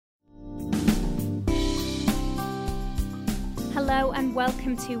Hello and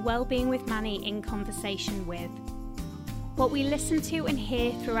welcome to Wellbeing with Manny in conversation with. What we listen to and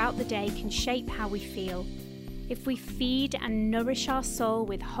hear throughout the day can shape how we feel. If we feed and nourish our soul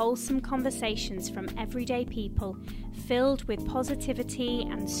with wholesome conversations from everyday people, filled with positivity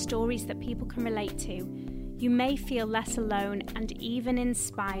and stories that people can relate to, you may feel less alone and even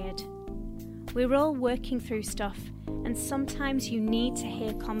inspired. We're all working through stuff, and sometimes you need to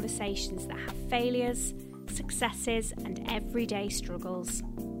hear conversations that have failures, successes, and everyday struggles.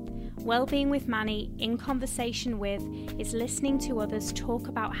 Wellbeing with Manny in conversation with is listening to others talk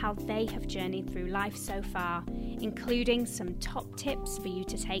about how they have journeyed through life so far, including some top tips for you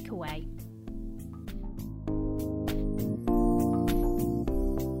to take away.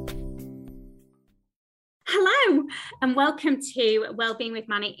 Hello and welcome to Wellbeing with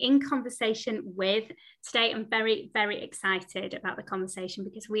Manny in conversation with. Today I'm very, very excited about the conversation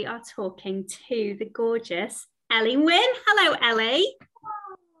because we are talking to the gorgeous Ellie Winn. Hello, Ellie.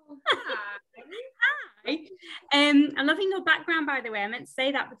 Oh, hi. Hi. I'm loving your background, by the way. I meant to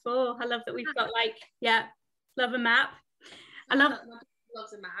say that before. I love that we've got love a map.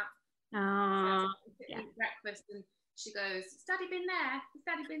 Loves a map. Oh, so yeah. Breakfast and she goes, "Has Daddy been there? Has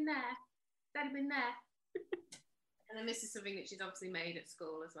Daddy been there? Has Daddy been there?" And then this is something that she's obviously made at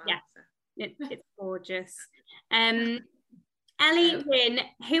school as well. Yeah, so. it's gorgeous. Ellie Winn,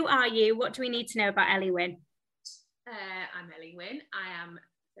 who are you? What do we need to know about Ellie Winn? I'm Ellie Winn. I am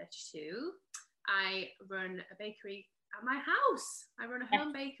 32. I run a bakery at my house. I run a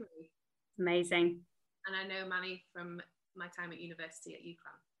home bakery. Amazing. And I know Manny from my time at university at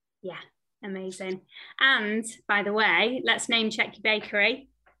UCLan. Yeah, amazing. And by the way, let's name check your bakery.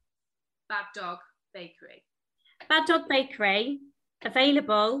 Bad Dog Bakery. Bad Dog Bakery,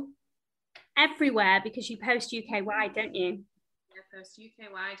 available everywhere because you post UK-wide, don't you? Yeah, post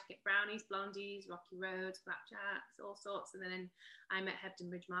UK-wide, get brownies, blondies, rocky roads, flapjacks, all sorts. And then I'm at Hebden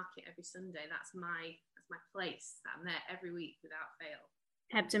Bridge Market every Sunday. That's my place. I'm there every week without fail.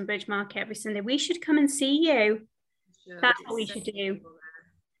 Hebden Bridge Market every Sunday. We should come and see you. That's what we should do.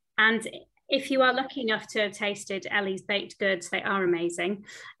 And if you are lucky enough to have tasted Ellie's baked goods, they are amazing.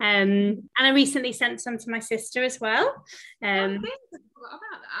 And I recently sent some to my sister as well. I forgot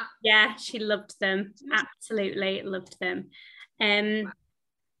about that. Yeah, she loved them. Absolutely loved them. I'm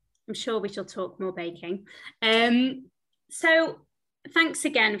sure we shall talk more baking. So thanks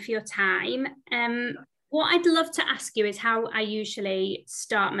again for your time. What I'd love to ask you is how I usually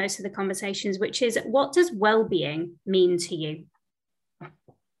start most of the conversations, which is, what does well-being mean to you?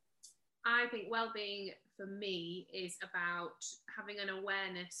 I think well-being for me is about having an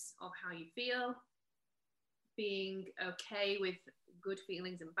awareness of how you feel, being okay with good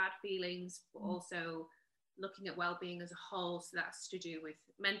feelings and bad feelings, but also looking at well-being as a whole. So that's to do with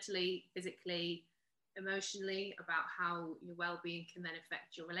mentally, physically, emotionally, about how your well-being can then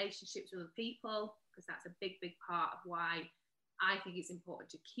affect your relationships with other people, because that's a big, big part of why I think it's important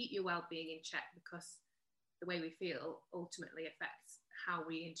to keep your well-being in check, because the way we feel ultimately affects how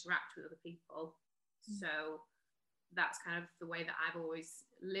we interact with other people. So that's kind of the way that I've always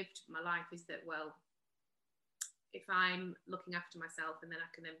lived my life, is that, well, if I'm looking after myself, and then I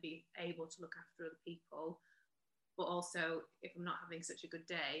can then be able to look after other people, but also if I'm not having such a good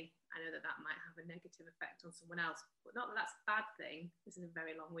day, I know that that might have a negative effect on someone else. But not that that's a bad thing. This is a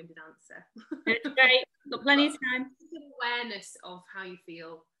very long-winded answer. It's great. Got plenty of time. Awareness of how you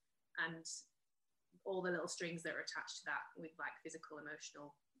feel and all the little strings that are attached to that, with like physical,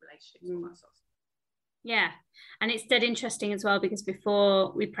 emotional relationships, all that sort of stuff. Yeah, and it's dead interesting as well, because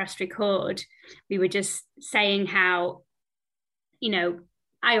before we pressed record, we were just saying how,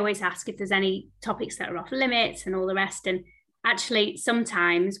 I always ask if there's any topics that are off limits and all the rest. And actually,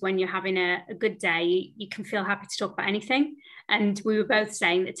 sometimes when you're having a good day, you can feel happy to talk about anything. And we were both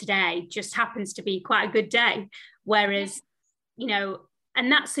saying that today just happens to be quite a good day. Whereas, and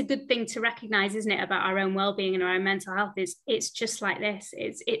that's a good thing to recognize, isn't it, about our own well-being and our own mental health, is it's just like this.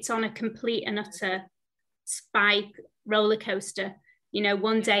 It's on a complete and utter spike roller coaster.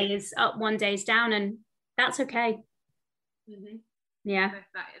 One day is up, one day is down, and that's okay. Yeah,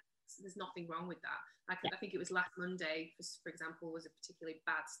 there's nothing wrong with that. I think it was last Monday, for example, was a particularly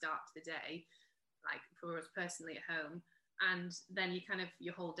bad start to the day, like for us personally at home, and then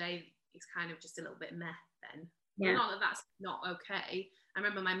your whole day is kind of just a little bit meh then. Yeah. Not that that's not okay. I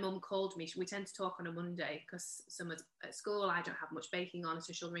remember my mum called me. We tend to talk on a Monday because summer's at school. I don't have much baking on,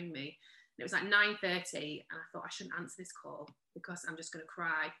 so she'll ring me. And it was like 9:30, and I thought I shouldn't answer this call because I'm just going to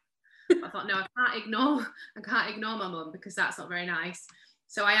cry. I thought, no, I can't ignore my mum, because that's not very nice.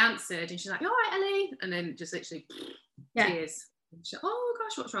 So I answered, and she's like, "You all right, Ellie?" And then just literally tears. She's like, "Oh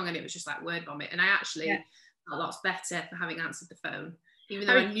gosh, what's wrong?" And it was just like word vomit. And I actually lots better for having answered the phone, even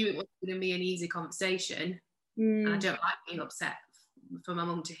though I knew it wasn't going to be an easy conversation. And I don't like being upset for my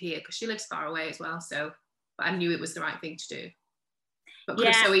mum to hear, because she lives far away as well. So, but I knew it was the right thing to do. But could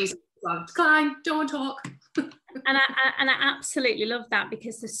have so easily gone, decline, don't want to talk. And I absolutely love that,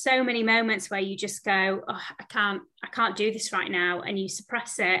 because there's so many moments where you just go, oh, I can't do this right now, and you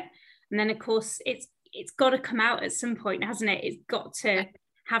suppress it, and then of course it's got to come out at some point, hasn't it? It's got to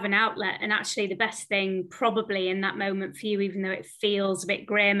have an outlet. And actually the best thing probably in that moment for you, even though it feels a bit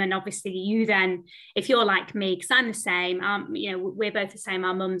grim, and obviously you then, if you're like me, because I'm the same, you know, we're both the same,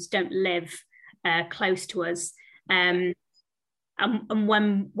 our mums don't live close to us, and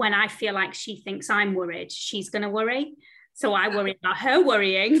when I feel like she thinks I'm worried, she's going to worry. So I worry about her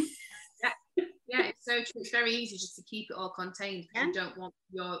worrying. Yeah, it's so true. It's very easy just to keep it all contained, because you don't want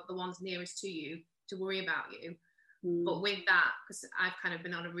the ones nearest to you to worry about you. But with that, because I've kind of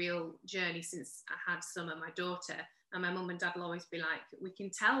been on a real journey since I had Summer, my daughter, and my mum and dad will always be like, we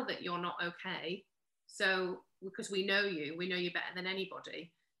can tell that you're not okay. So, because we know you better than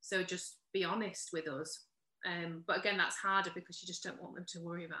anybody. So just be honest with us. But again, that's harder because you just don't want them to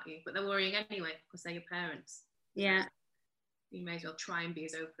worry about you. But they're worrying anyway because they're your parents. Yeah. So you may as well try and be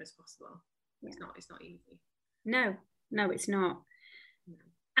as open as possible. Yeah. It's not easy. No, it's not. No.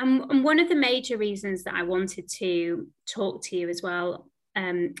 And one of the major reasons that I wanted to talk to you as well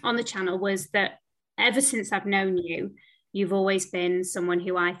on the channel was that ever since I've known you, you've always been someone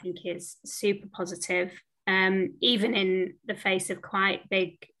who I think is super positive, even in the face of quite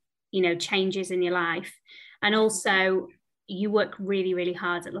big, you know, changes in your life. And also you work really, really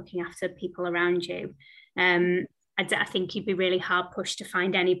hard at looking after people around you. I think you'd be really hard pushed to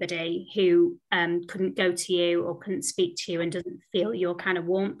find anybody who couldn't go to you or couldn't speak to you and doesn't feel your kind of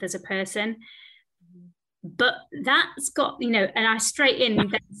warmth as a person. But that's got, you know, and I straight in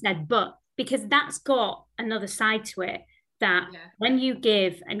then said, but, because that's got another side to it, that when you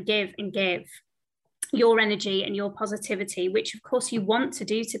give and give and give your energy and your positivity, which of course you want to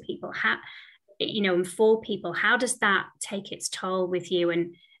do to people, you know, and for people, how does that take its toll with you?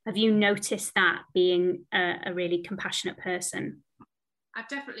 And have you noticed that, being a really compassionate person? I've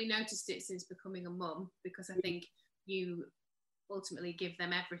definitely noticed it since becoming a mum, because I think you ultimately give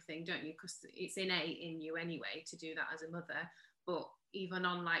them everything, don't you? Because it's innate in you anyway to do that as a mother. But even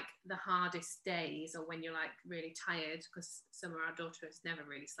on like the hardest days, or when you're like really tired, because Summer, our daughter, has never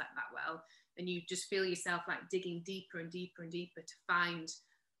really slept that well, and you just feel yourself like digging deeper and deeper and deeper to find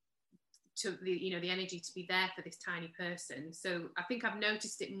the energy to be there for this tiny person. So I think I've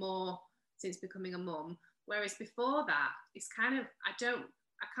noticed it more since becoming a mum, whereas before that, it's kind of, I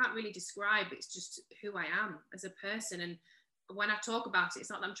can't really describe, it's just who I am as a person. And when I talk about it,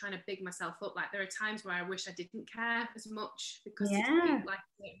 it's not that I'm trying to big myself up. Like, there are times where I wish I didn't care as much, because it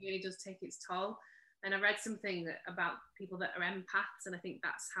really does take its toll. And I read something about people that are empaths, and I think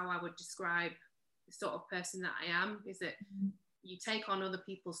that's how I would describe the sort of person that I am, is that you take on other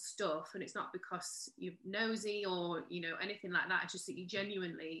people's stuff, and it's not because you're nosy or, you know, anything like that. It's just that you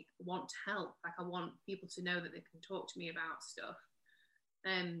genuinely want to help. Like, I want people to know that they can talk to me about stuff.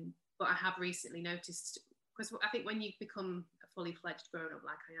 But I have recently noticed, because I think when you become a fully fledged grown up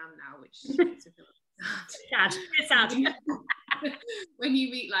like I am now, which makes me feel sad. It's sad. When you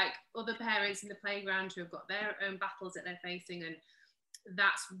meet like other parents in the playground who have got their own battles that they're facing, and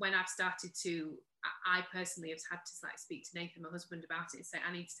that's when I've started to, I personally have had to like speak to Nathan, my husband, about it and say,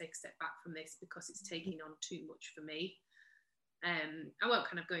 I need to take a step back from this because it's taking on too much for me. I won't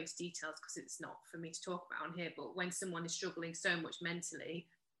kind of go into details because it's not for me to talk about on here, but when someone is struggling so much mentally,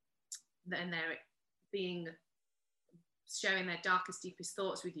 then they're sharing their darkest, deepest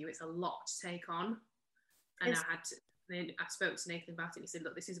thoughts with you, it's a lot to take on. And I spoke to Nathan about it, and he said,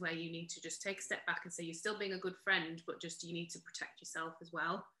 look, this is where you need to just take a step back and say, you're still being a good friend, but just you need to protect yourself as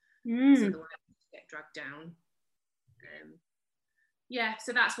well. So otherwise you get dragged down.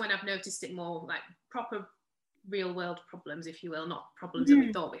 So that's when I've noticed it more, like proper real world problems, if you will, not problems that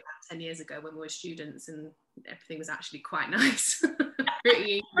we thought we had 10 years ago when we were students and everything was actually quite nice.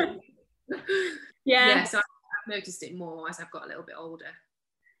 Pretty easy. So I've noticed it more as I've got a little bit older.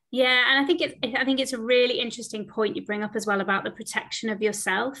 Yeah, and I think it's a really interesting point you bring up as well about the protection of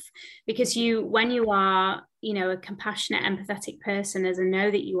yourself, because when you are, you know, a compassionate, empathetic person, as I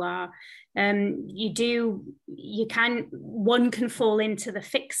know that you are, one can fall into the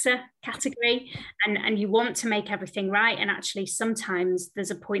fixer category, and you want to make everything right, and actually sometimes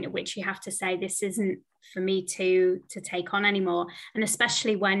there's a point at which you have to say, this isn't for me to take on anymore. And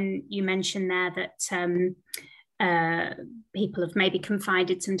especially when you mentioned there that people have maybe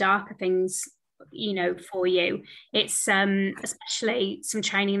confided some darker things for you. It's especially some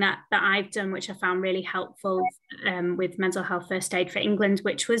training that I've done, which I found really helpful with mental health first aid for England,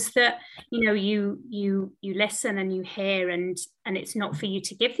 which was that you listen and you hear, and it's not for you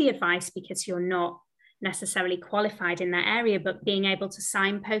to give the advice because you're not necessarily qualified in that area, but being able to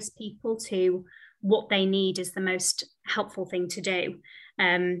signpost people to what they need is the most helpful thing to do,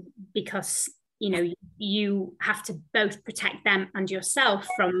 because you have to both protect them and yourself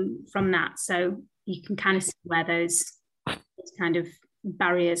from that, so you can kind of see where those kind of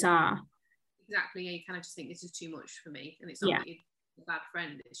barriers are. Exactly. Yeah, you kind of just think this is too much for me, and it's not that you're a bad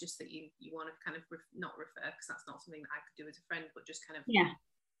friend, it's just that you want to kind of not refer, because that's not something that I could do as a friend, but just kind of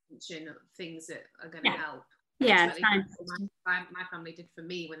mention things that are going to help. Yeah, my family did for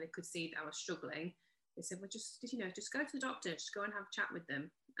me when they could see that I was struggling. They said, well, just go to the doctor, just go and have a chat with them.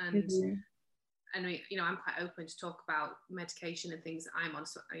 And and I'm quite open to talk about medication and things that I'm on.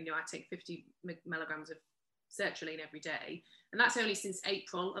 So I take 50 milligrams of sertraline every day, and that's only since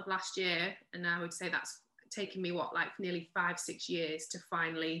April of last year. And I would say that's taken me nearly 5-6 years to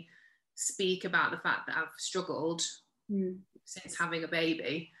finally speak about the fact that I've struggled since having a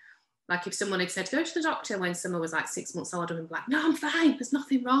baby. Like, if someone had said go to the doctor when Summer was like 6 months old, I would have been like, no, I'm fine, there's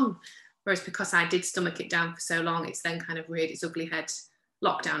nothing wrong. Whereas because I did stomach it down for so long, it's then kind of reared its ugly head.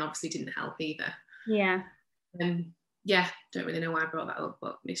 Lockdown obviously didn't help either. Don't really know why I brought that up,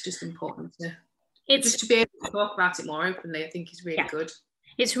 but it's just important to be able to talk about it more openly. I think is really good.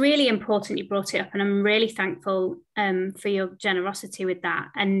 It's really important you brought it up, and I'm really thankful for your generosity with that.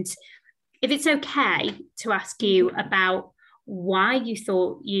 And if it's okay to ask you about why you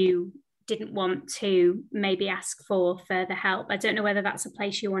thought you didn't want to maybe ask for further help. I don't know whether that's a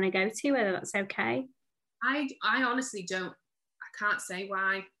place you want to go to, whether that's okay. I honestly don't. I can't say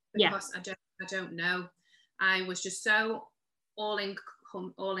why, because I don't know. I was just so all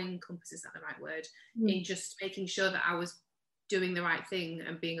encompassing, is that the right word? In just making sure that I was doing the right thing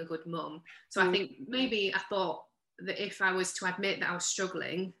and being a good mum. So I think maybe I thought that if I was to admit that I was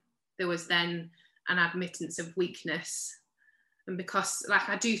struggling, there was then an admittance of weakness. And because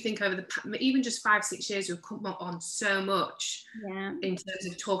I do think over even just 5-6 years, we've come on so much in terms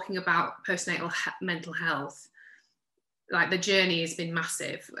of talking about postnatal mental health. Like, the journey has been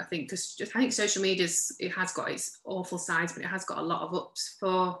massive, I think, because I think social media it has got its awful sides, but it has got a lot of ups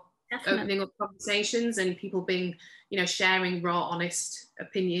for opening up conversations and people being, sharing raw, honest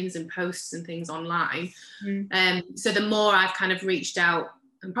opinions and posts and things online. So the more I've kind of reached out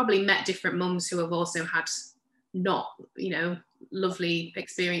and probably met different mums who have also had not, lovely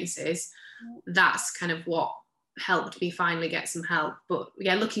experiences, that's kind of what helped me finally get some help. But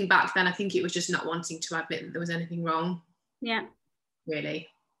looking back then, I think it was just not wanting to admit that there was anything wrong. Really,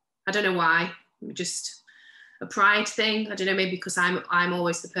 I don't know why. Just a pride thing. I don't know, maybe because I'm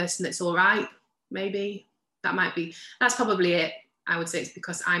always the person that's all right. Maybe that's probably it. I would say it's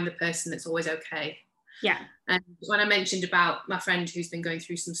because I'm the person that's always okay. And when I mentioned about my friend who's been going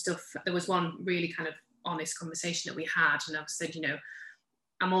through some stuff, there was one really kind of honest conversation that we had, and I said,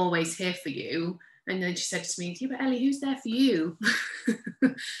 I'm always here for you. And then she said to me, but Ellie, who's there for you?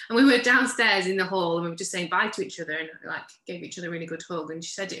 And we were downstairs in the hall, and we were just saying bye to each other, and gave each other a really good hug, and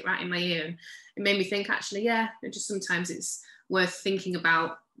she said it right in my ear, and it made me think, actually, just sometimes it's worth thinking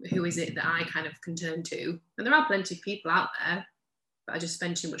about who is it that I kind of can turn to. And there are plenty of people out there, but I just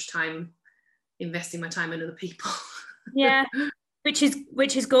spend too much time investing my time in other people. Which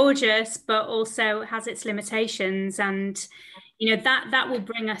is gorgeous, but also has its limitations. And that will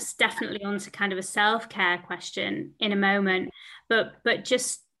bring us definitely onto kind of a self-care question in a moment. But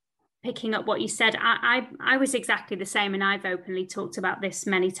just picking up what you said, I was exactly the same, and I've openly talked about this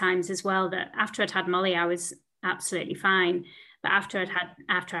many times as well, that after I'd had Molly, I was absolutely fine. But after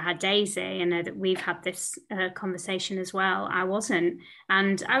I had Daisy, I know that we've had this conversation as well, I wasn't.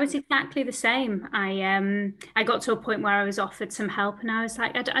 And I was exactly the same. I got to a point where I was offered some help, and I was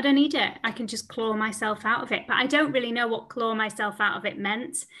like, I don't need it. I can just claw myself out of it. But I don't really know what claw myself out of it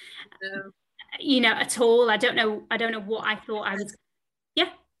meant, at all. I don't know what I thought I was.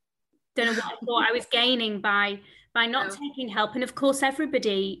 Don't know what I thought I was gaining by not taking help. And of course,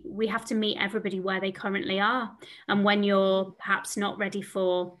 we have to meet everybody where they currently are. And when you're perhaps not ready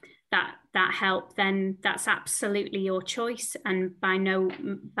for that help, then that's absolutely your choice. And by no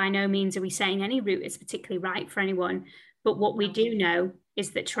means are we saying any route is particularly right for anyone. But what we do know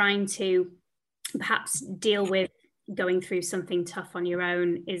is that trying to perhaps deal with going through something tough on your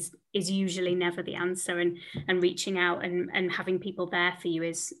own is usually never the answer. And reaching out and having people there for you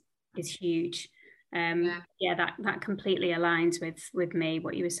is huge. That completely aligns with me,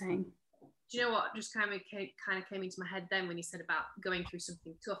 what you were saying. Do you know what just kind of came into my head then when you said about going through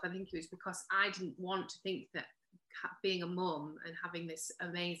something tough? I think it was because I didn't want to think that being a mum and having this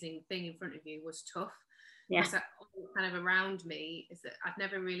amazing thing in front of you was tough. Yeah. Because all kind of around me is that I've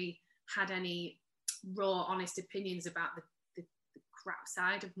never really had any raw, honest opinions about the crap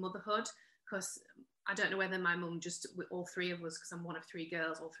side of motherhood. Because I don't know whether my mum just, with all three of us, because I'm one of three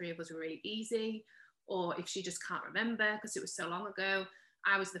girls, all three of us were really easy, or if she just can't remember because it was so long ago.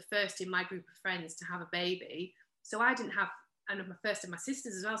 I was the first in my group of friends to have a baby. So I didn't have, and I'm the first of my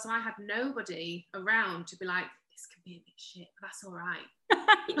sisters as well. So I had nobody around to be like, this can be a bit shit, but that's all right.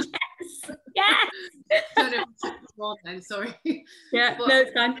 Yes. Don't know if it's wrong then, sorry. Yeah, but, no,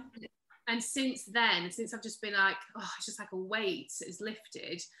 it's fine. And since then, since I've just been like, oh, it's just like a weight is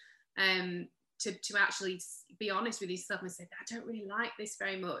lifted, to actually be honest with yourself and say, I don't really like this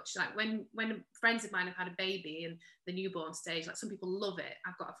very much. Like when friends of mine have had a baby in the newborn stage, like some people love it.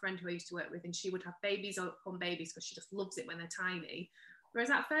 I've got a friend who I used to work with, and she would have babies upon babies because she just loves it when they're tiny. Whereas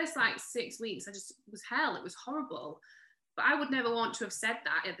that first like 6 weeks, I just, it was hell. It was horrible. But I would never want to have said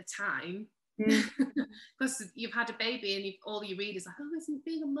that at the time. Because you've had a baby and all you read is like, oh, isn't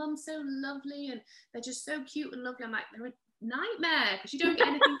being a mum so lovely, and they're just so cute and lovely. I'm like, they're a nightmare because you don't get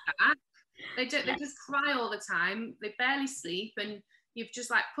anything back. They just cry all the time, they barely sleep, and you've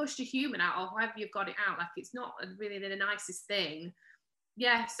just like pushed a human out, or however you've got it out. Like, it's not really the nicest thing.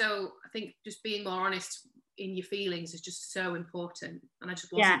 Yeah, so I think just being more honest in your feelings is just so important, and I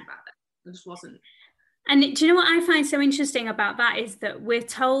just wasn't about that. I just wasn't. And do you know what I find so interesting about that is that we're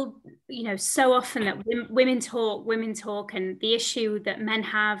told, you know, so often that women talk, and the issue that men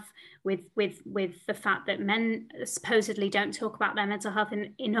have with the fact that men supposedly don't talk about their mental health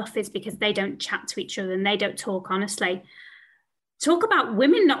enough is because they don't chat to each other and they don't talk honestly. Talk about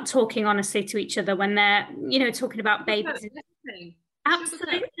women not talking honestly to each other when they're, you know, talking about babies.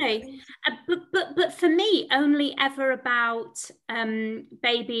 Absolutely. But for me, only ever about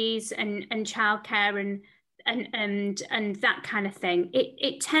babies and childcare and that kind of thing.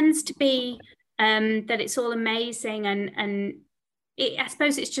 It tends to be that it's all amazing, and I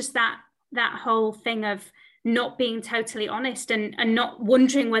suppose it's just that whole thing of not being totally honest and not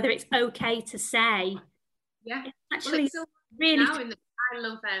wondering whether it's okay to say. Yeah, it's actually well, really. I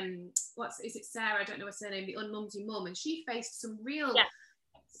love is it Sarah? I don't know her surname. The Unmumsy Mum, and she faced some real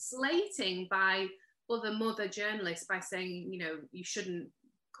slating by other mother journalists by saying, you know, you shouldn't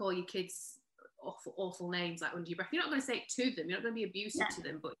call your kids awful names like under your breath. You're not going to say it to them. You're not going to be abusive to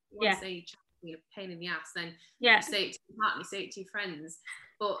them, but if you want to say you're a pain in the ass, then you say it to your partner, you say it to your friends.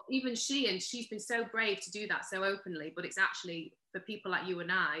 But even she's been so brave to do that so openly. But it's actually for people like you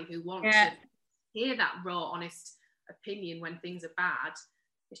and I who want to hear that raw, honest opinion when things are bad.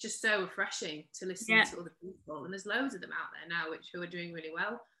 It's just so refreshing to listen to other people, and there's loads of them out there now who are doing really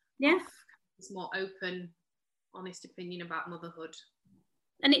well. It's more open, honest opinion about motherhood,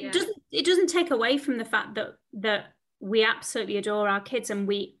 and it doesn't take away from the fact that we absolutely adore our kids, and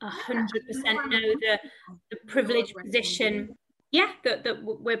we 100% know the privileged position that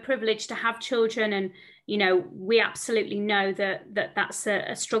we're privileged to have children, and you know, we absolutely know that's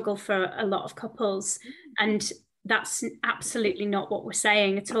a struggle for a lot of couples, and that's absolutely not what we're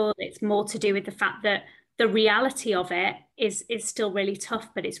saying at all. It's more to do with the fact that the reality of it is still really tough,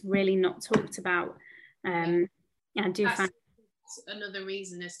 but it's really not talked about. I do find another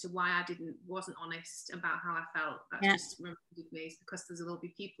reason as to why I wasn't honest about how I felt. That's just reminded me, is because there'll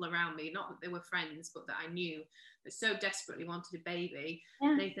be people around me, not that they were friends, but that I knew, that so desperately wanted a baby.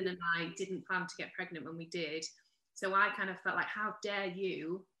 Nathan and I didn't plan to get pregnant when we did, so I kind of felt like, how dare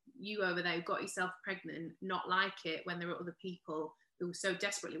you over there who got yourself pregnant not like it when there are other people who so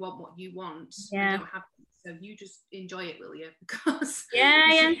desperately want what you want and don't have it. So you just enjoy it, will you? Because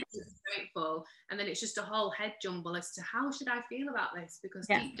grateful. And then it's just a whole head jumble as to how should I feel about this, because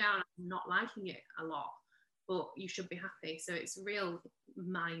deep down I'm not liking it a lot, but you should be happy. So it's real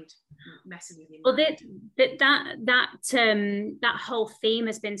mind messing with you. Well, that whole theme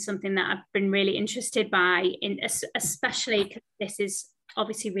has been something that I've been really interested by, especially because this is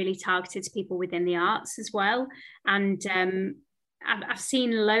obviously really targeted to people within the arts as well. And I've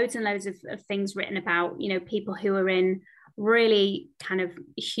seen loads and loads of things written about, you know, people who are in really kind of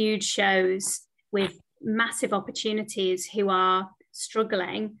huge shows with massive opportunities who are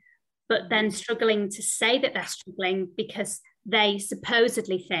struggling, but then struggling to say that they're struggling because they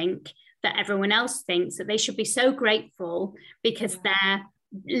supposedly think that everyone else thinks that they should be so grateful because they're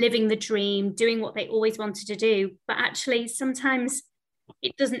living the dream, doing what they always wanted to do. But actually, sometimes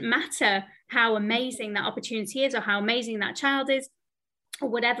it doesn't matter how amazing that opportunity is or how amazing that child is or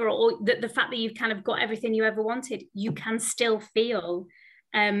whatever, or the fact that you've kind of got everything you ever wanted. You can still feel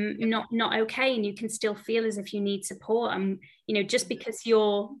not okay, and you can still feel as if you need support. And just because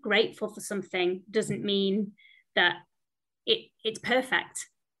you're grateful for something doesn't mean that it's perfect.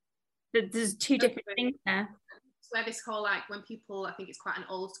 There's two different things there. Where this whole, like, when people, I think it's quite an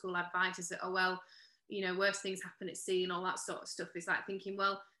old school advice, is that, oh well, worse things happen at sea and all that sort of stuff, is like thinking,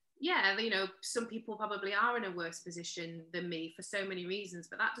 well, yeah, some people probably are in a worse position than me for so many reasons,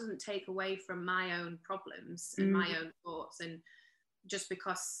 but that doesn't take away from my own problems and my own thoughts. And just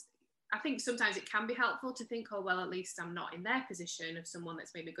because I think sometimes it can be helpful to think, oh well, at least I'm not in their position of someone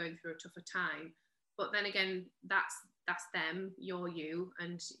that's maybe going through a tougher time. But then again, that's them, you're you,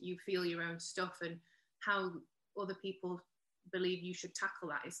 and you feel your own stuff, and how other people believe you should tackle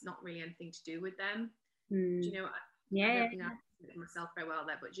that is not really anything to do with them. Do you know? I don't think I put myself very well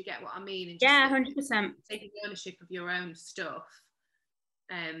there, but do you get what I mean? And just 100%. taking ownership of your own stuff,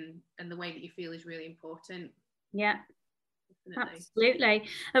 and the way that you feel is really important. Yeah. Definitely.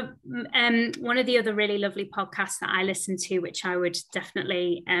 Absolutely. One of the other really lovely podcasts that I listen to, which I would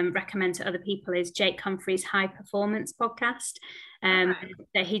definitely recommend to other people, is Jake Humphrey's High Performance podcast,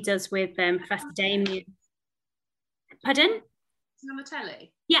 that he does with Professor Damien. Pardon? On the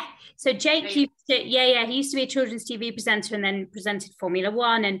telly? Yeah. So Jake he used to be a children's TV presenter and then presented Formula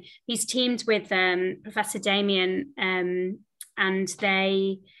One, and he's teamed with Professor Damien, and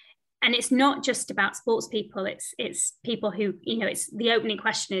it's not just about sports people. It's people who, it's the opening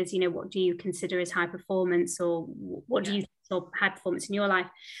question is, what do you consider as high performance, or what do you consider high performance in your life?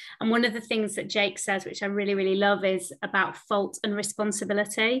 And one of the things that Jake says, which I really, really love, is about fault and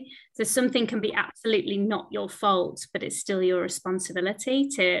responsibility. So something can be absolutely not your fault, but it's still your responsibility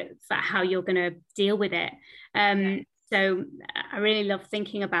for how you're going to deal with it. So I really love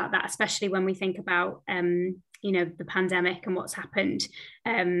thinking about that, especially when we think about the pandemic and what's happened.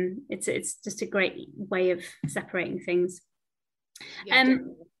 It's just a great way of separating things.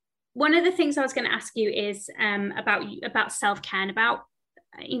 One of the things I was going to ask you is about self-care, and about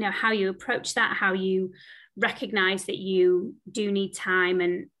how you approach that, how you recognize that you do need time.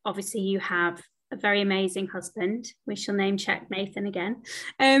 And obviously you have a very amazing husband. We shall name check Nathan again.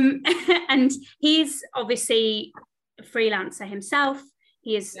 And he's obviously a freelancer himself.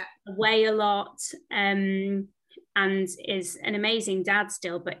 He is away a lot, and is an amazing dad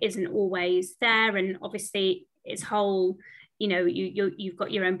still, but isn't always there. And obviously his whole, you've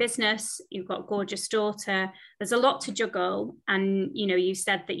got your own business, you've got a gorgeous daughter. There's a lot to juggle. And, you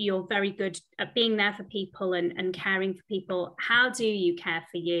said that you're very good at being there for people and caring for people. How do you care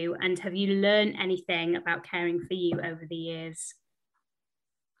for you? And have you learned anything about caring for you over the years?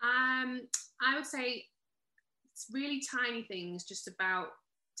 I would say it's really tiny things, just about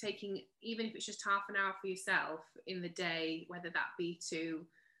taking, even if it's just half an hour for yourself in the day, whether that be to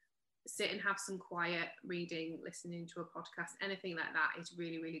sit and have some quiet reading, listening to a podcast, anything like that is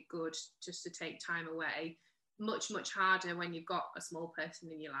really, really good, just to take time away. Much, much harder when you've got a small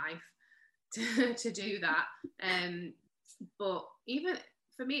person in your life to do that. But even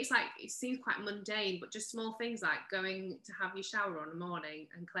for me, it's like, it seems quite mundane, but just small things like going to have your shower in the morning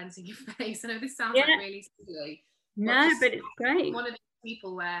and cleansing your face. I know this sounds like really silly. But it's great. One of the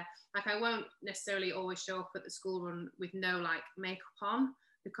people where, like, I won't necessarily always show up at the school run with no like makeup on,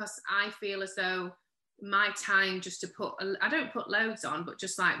 because I feel as though my time just to put, I don't put loads on, but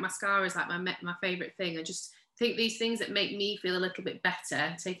just like mascara is like my favorite thing. I just think these things that make me feel a little bit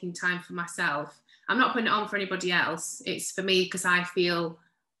better, taking time for myself. I'm not putting it on for anybody else. It's for me because I feel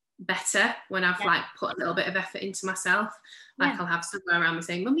better when I've like put a little bit of effort into myself. Like I'll have someone around me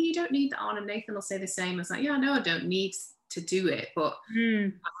saying, "Mummy, you don't need that on," and Nathan will say the same. I was like, yeah, I know I don't need to do it, but I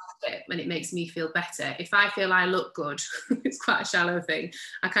have it, and it makes me feel better. If I feel I look good, it's quite a shallow thing,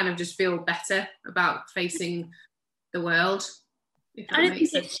 I kind of just feel better about facing the world. I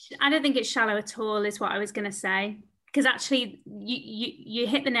don't think it's shallow at all, is what I was going to say. Because actually, you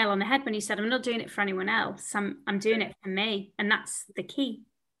hit the nail on the head when you said, I'm not doing it for anyone else. I'm doing it for me, and that's the key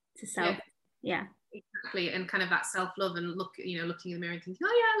to self. Yeah. Exactly, and kind of that self-love, and looking in the mirror and thinking,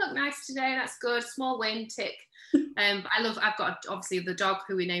 oh yeah, I look nice today, that's good, small win, tick. I've got obviously the dog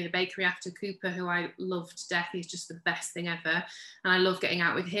who we named the bakery after, Cooper, who I love to death. He's just the best thing ever, and I love getting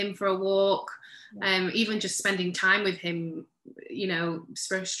out with him for a walk. Even just spending time with him,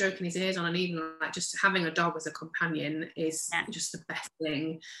 stroking his ears on, and even like just having a dog as a companion is just the best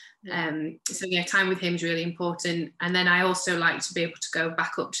thing. So time with him is really important. And then I also like to be able to go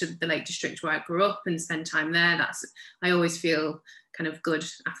back up to the Lake District where I grew up and spend time there. I always feel kind of good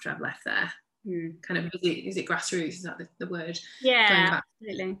after I've left there. Kind of, is it grassroots, is that the word?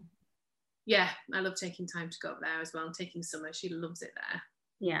 Absolutely. Yeah, I love taking time to go up there as well, and taking Summer, she loves it there.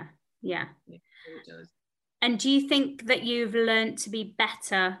 Yeah, it does. And do you think that you've learned to be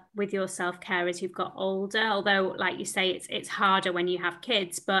better with your self-care as you've got older? Although, like you say, it's harder when you have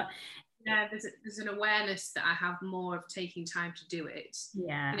kids, but yeah, there's an awareness that I have more of taking time to do it.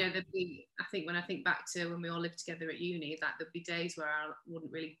 yeah, I think when I think back to when we all lived together at uni, like there'd be days where I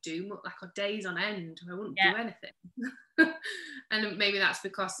wouldn't really do much, like days on end where I wouldn't do anything. And maybe that's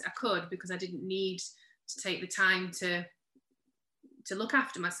because I didn't need to take the time to look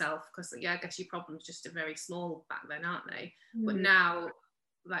after myself, because I guess your problems just are very small back then, aren't they? But now,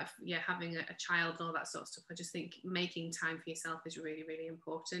 like, having a child and all that sort of stuff, I just think making time for yourself is really, really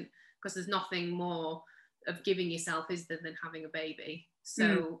important, because there's nothing more of giving yourself is than having a baby.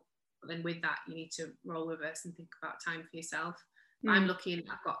 So then with that, you need to role reverse and think about time for yourself. I'm lucky and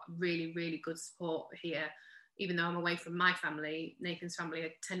I've got really, really good support here. Even though I'm away from my family, Nathan's family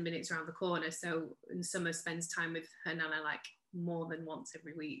are 10 minutes around the corner. So in summer spends time with her nana like more than once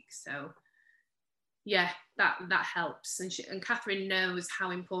every week. So yeah, that helps. And Catherine knows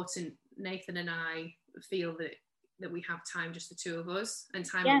how important Nathan and I feel that we have time, just the two of us, and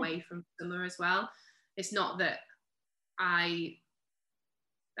time away from summer as well. It's not that I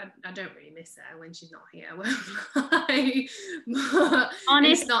don't really miss her when she's not here.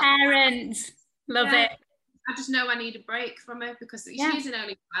 Honest parents, love it. I just know I need a break from her, because she's an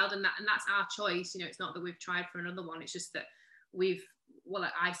only child, and that's our choice. It's not that we've tried for another one. It's just that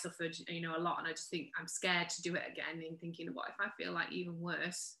I suffered, a lot, and I just think I'm scared to do it again, and thinking, what if I feel like even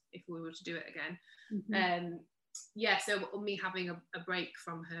worse if we were to do it again? So me having a break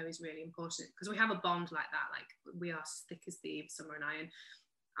from her is really important, because we have a bond like that. Like, we are thick as thieves, Summer and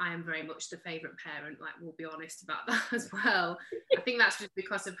I am very much the favourite parent. Like, we'll be honest about that as well. I think that's just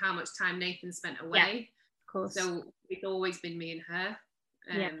because of how much time Nathan spent away. Of course. So it's always been me and her.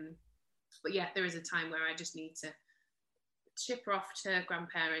 But there is a time where I just need to ship her off to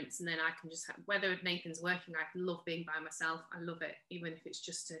grandparents, and then I can just whether Nathan's working, I love being by myself. I love it, even if it's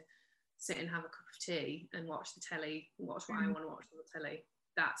just to sit and have a cup of tea and watch the telly, watch what I want to watch on the telly.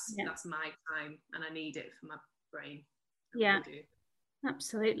 That's my time, and I need it for my brain. I really do.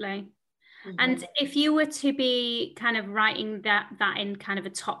 Absolutely. And if you were to be kind of writing that in kind of a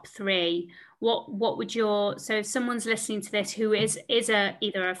top three, what would so if someone's listening to this who is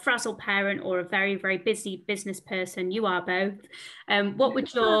either a frazzled parent or a very, very busy business person, you are both, what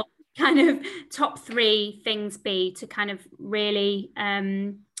would your kind of top three things be to kind of really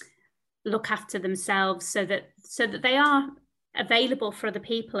look after themselves so that they are available for other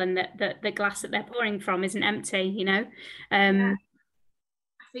people, and that the glass that they're pouring from isn't empty,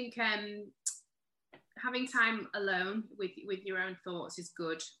 I think having time alone with your own thoughts is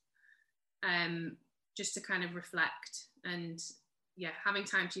good, just to kind of reflect, and having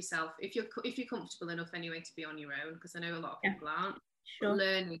time to yourself if you're comfortable enough anyway to be on your own, because I know a lot of people aren't. Sure.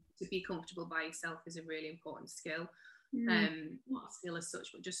 Learning to be comfortable by yourself is a really important skill. Not a skill as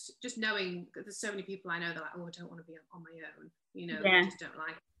such, but just knowing that there's so many people I know that are like, oh, I don't want to be on my own, I just don't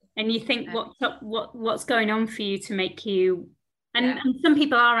like it. And you think what's going on for you to make you and some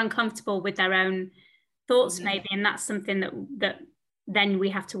people are uncomfortable with their own thoughts, maybe, and that's something that then we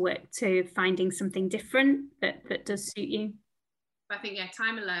have to work to finding something different that does suit you. But I think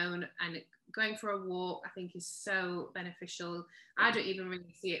time alone and going for a walk, I think, is so beneficial. I don't even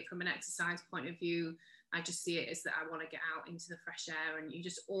really see it from an exercise point of view. I just see it as that I want to get out into the fresh air, and you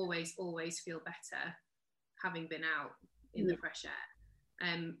just always feel better having been out in the fresh air.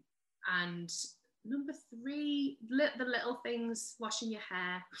 And number three, the little things: washing your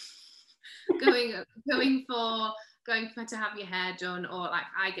hair, going to have your hair done, or like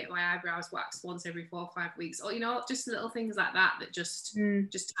I get my eyebrows waxed once every 4 or 5 weeks, or just little things like that just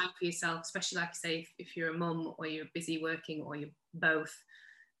time for yourself, especially like I say, if you're a mum or you're busy working or you're both.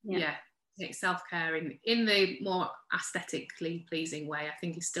 Take self-care in the more aesthetically pleasing way, I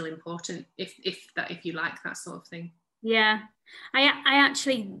think, is still important if you like that sort of thing. I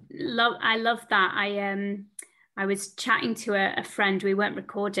actually love that. I was chatting to a friend. We weren't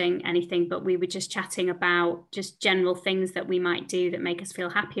recording anything, but we were just chatting about just general things that we might do that make us feel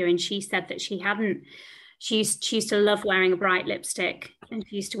happier, and she said that she used to love wearing a bright lipstick, and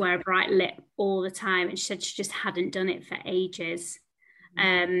she used to wear a bright lip all the time, and she said she just hadn't done it for ages.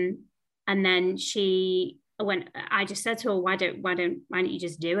 And then I just said to her, why don't you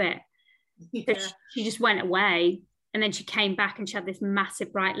just do it? She just went away, and then she came back and she had this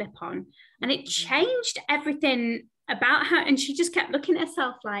massive bright lip on, and it changed everything about her. And she just kept looking at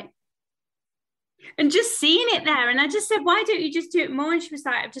herself like, and just seeing it there. And I just said, why don't you just do it more? And she was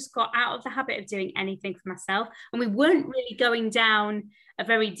like, I've just got out of the habit of doing anything for myself. And we weren't really going down a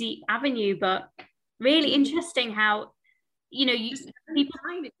very deep avenue, but really interesting how, people,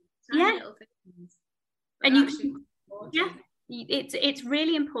 tiny little things. And it's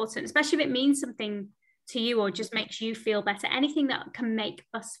really important, especially if it means something to you or just makes you feel better. Anything that can make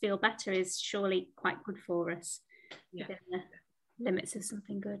us feel better is surely quite good for us, within the limits of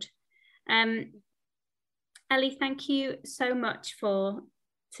something good. Ellie, thank you so much for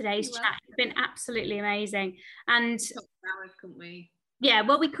today's chat. It's been absolutely amazing. And hours, couldn't we? Yeah,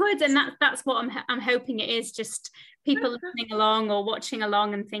 well, we could, and that's what I'm hoping it is, just people listening along or watching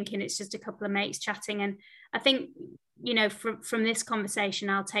along and thinking it's just a couple of mates chatting. And I think, you know, from this conversation,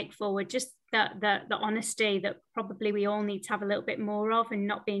 I'll take forward just the honesty that probably we all need to have a little bit more of, and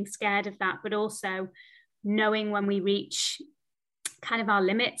not being scared of that, but also knowing when we reach kind of our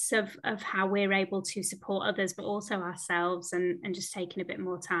limits of how we're able to support others, but also ourselves, and just taking a bit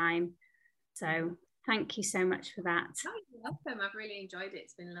more time. So thank you so much for that. Oh, you're welcome. I've really enjoyed it.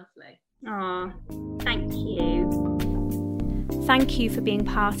 It's been lovely. Oh, thank you. Thank you for being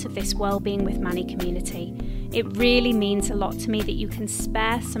part of this Wellbeing with Manny community. It really means a lot to me that you can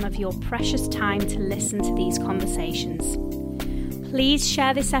spare some of your precious time to listen to these conversations. Please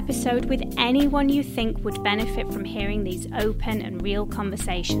share this episode with anyone you think would benefit from hearing these open and real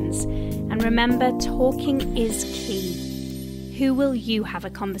conversations. And remember, talking is key. Who will you have a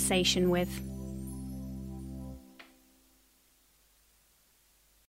conversation with?